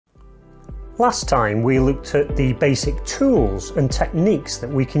Last time we looked at the basic tools and techniques that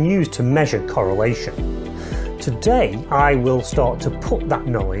we can use to measure correlation. Today I will start to put that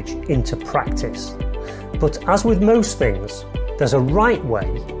knowledge into practice. But as with most things, there's a right way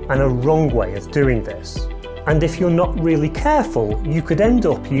and a wrong way of doing this. And if you're not really careful, you could end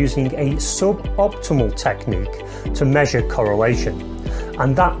up using a suboptimal technique to measure correlation.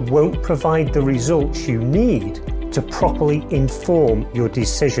 And that won't provide the results you need to properly inform your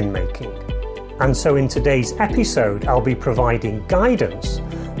decision making. And so in today's episode, I'll be providing guidance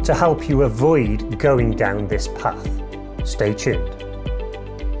to help you avoid going down this path. Stay tuned.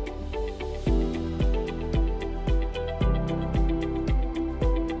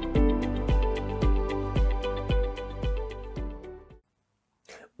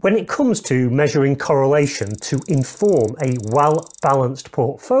 When it comes to measuring correlation to inform a well-balanced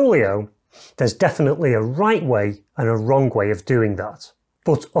portfolio, there's definitely a right way and a wrong way of doing that.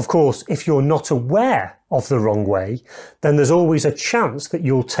 But of course, if you're not aware of the wrong way, then there's always a chance that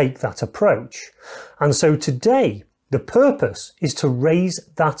you'll take that approach. And so today, the purpose is to raise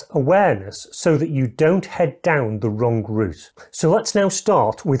that awareness so that you don't head down the wrong route. So let's now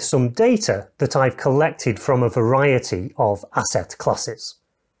start with some data that I've collected from a variety of asset classes.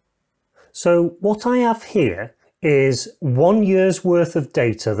 So what I have here is 1 year's worth of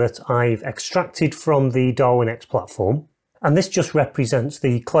data that I've extracted from the Darwinex platform. And this just represents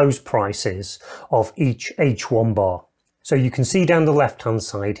the close prices of each H1 bar. So you can see down the left hand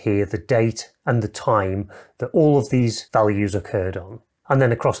side here the date and the time that all of these values occurred on. And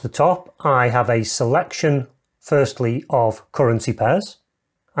then across the top I have a selection firstly of currency pairs,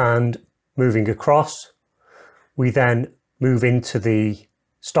 and moving across we then move into the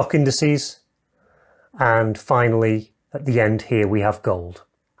stock indices, and finally at the end here we have gold.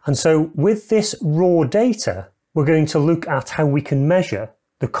 And so with this raw data, we're going to look at how we can measure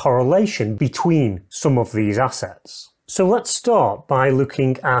the correlation between some of these assets. So let's start by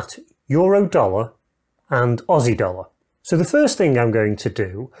looking at euro dollar and Aussie dollar. So the first thing I'm going to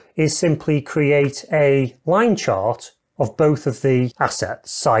do is simply create a line chart of both of the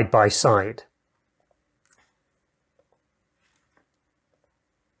assets side by side.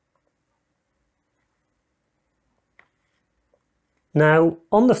 Now,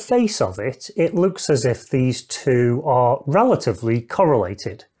 on the face of it, it looks as if these two are relatively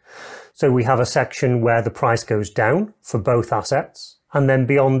correlated. So we have a section where the price goes down for both assets, and then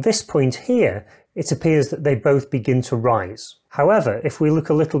beyond this point here, it appears that they both begin to rise. However, if we look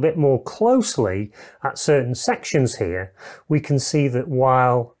a little bit more closely at certain sections here, we can see that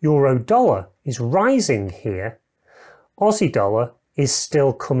while euro dollar is rising here, Aussie dollar is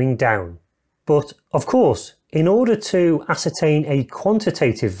still coming down. But of course, in order to ascertain a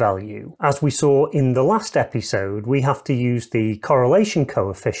quantitative value, as we saw in the last episode, we have to use the correlation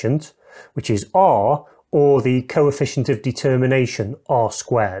coefficient, which is R, or the coefficient of determination, R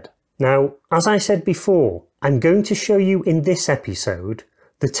squared. Now, as I said before, I'm going to show you in this episode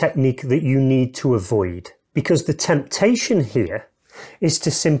the technique that you need to avoid, because the temptation here is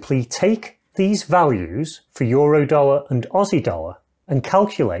to simply take these values for euro dollar and Aussie dollar and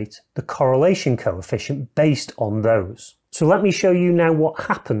calculate the correlation coefficient based on those. So let me show you now what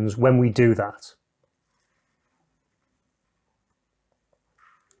happens when we do that.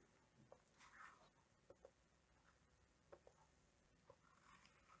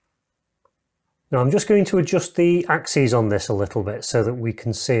 Now I'm just going to adjust the axes on this a little bit so that we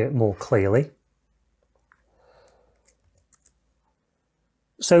can see it more clearly.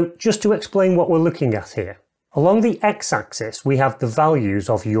 So just to explain what we're looking at here. Along the x-axis we have the values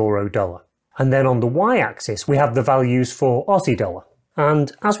of euro dollar, and then on the y-axis we have the values for Aussie dollar. And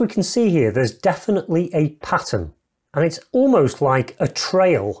as we can see here, there's definitely a pattern, and it's almost like a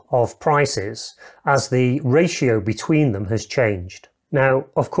trail of prices as the ratio between them has changed. Now,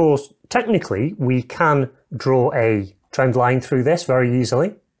 of course, technically we can draw a trend line through this very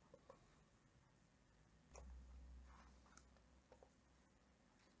easily.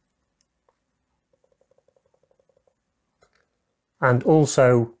 And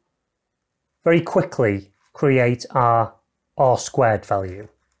also very quickly create our R squared value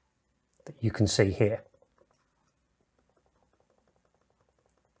that you can see here.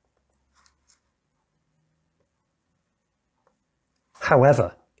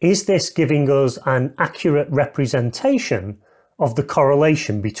 However, is this giving us an accurate representation of the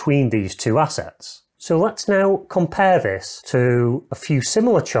correlation between these two assets? So let's now compare this to a few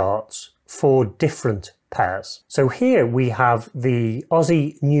similar charts for different pairs. So here we have the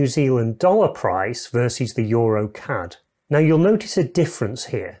Aussie New Zealand dollar price versus the Euro CAD. Now you'll notice a difference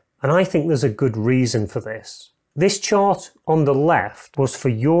here, and I think there's a good reason for this. This chart on the left was for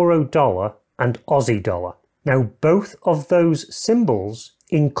Euro dollar and Aussie dollar. Now, both of those symbols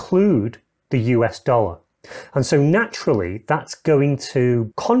include the US dollar. And so naturally, that's going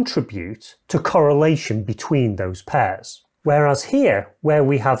to contribute to correlation between those pairs. Whereas here, where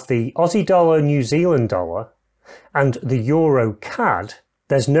we have the Aussie dollar, New Zealand dollar, and the Euro CAD,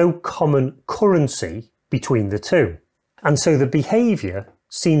 there's no common currency between the two. And so the behaviour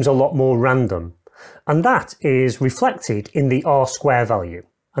seems a lot more random. And that is reflected in the R-square value.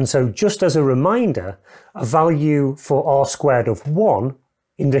 And so just as a reminder, a value for R squared of 1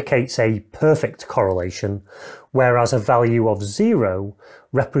 indicates a perfect correlation, whereas a value of 0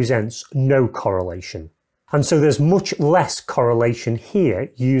 represents no correlation. And so there's much less correlation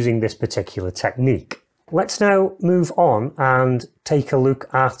here using this particular technique. Let's now move on and take a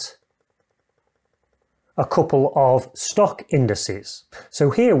look at a couple of stock indices.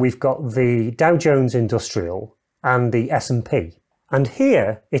 So here we've got the Dow Jones Industrial and the S&P. And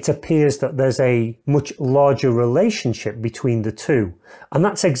here it appears that there's a much larger relationship between the two. And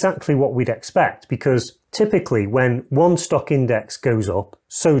that's exactly what we'd expect, because typically when one stock index goes up,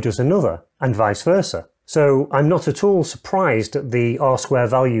 so does another, and vice versa. So I'm not at all surprised at the R-square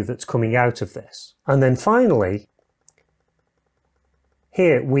value that's coming out of this. And then finally,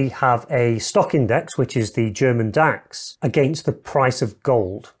 here we have a stock index, which is the German DAX, against the price of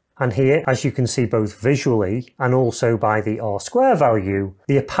gold. And here, as you can see both visually and also by the R-square value,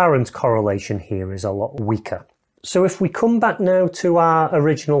 the apparent correlation here is a lot weaker. So if we come back now to our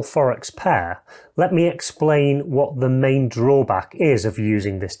original Forex pair, let me explain what the main drawback is of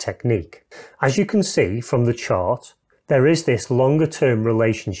using this technique. As you can see from the chart, there is this longer term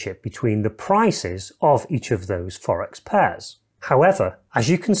relationship between the prices of each of those Forex pairs. However, as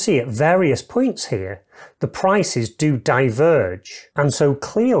you can see at various points here, the prices do diverge, and so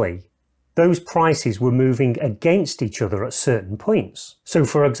clearly those prices were moving against each other at certain points. So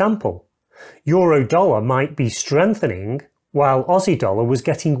for example, Euro dollar might be strengthening while Aussie dollar was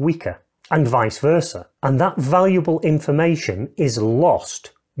getting weaker, and vice versa. And that valuable information is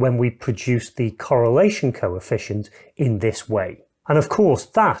lost when we produce the correlation coefficient in this way. And of course,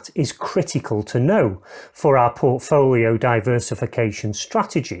 that is critical to know for our portfolio diversification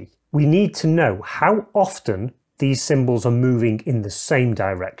strategy. We need to know how often these symbols are moving in the same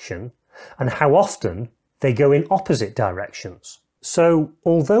direction and how often they go in opposite directions. So,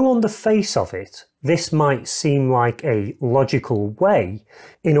 although on the face of it, this might seem like a logical way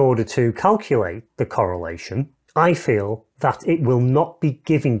in order to calculate the correlation, I feel that it will not be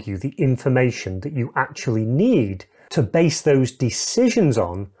giving you the information that you actually need to base those decisions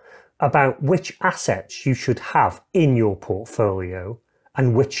on about which assets you should have in your portfolio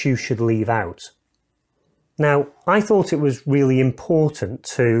and which you should leave out. Now, I thought it was really important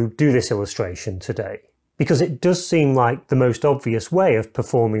to do this illustration today because it does seem like the most obvious way of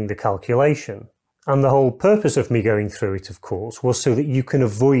performing the calculation. And the whole purpose of me going through it, of course, was so that you can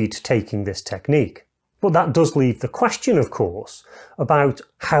avoid taking this technique. But that does leave the question, of course, about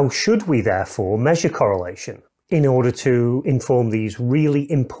how should we therefore measure correlation in order to inform these really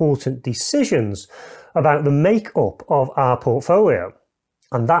important decisions about the makeup of our portfolio.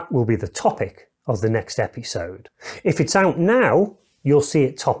 And that will be the topic of the next episode. If it's out now, you'll see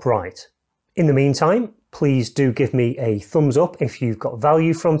it top right. In the meantime, please do give me a thumbs up if you've got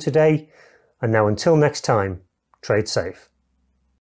value from today. And now until next time, trade safe.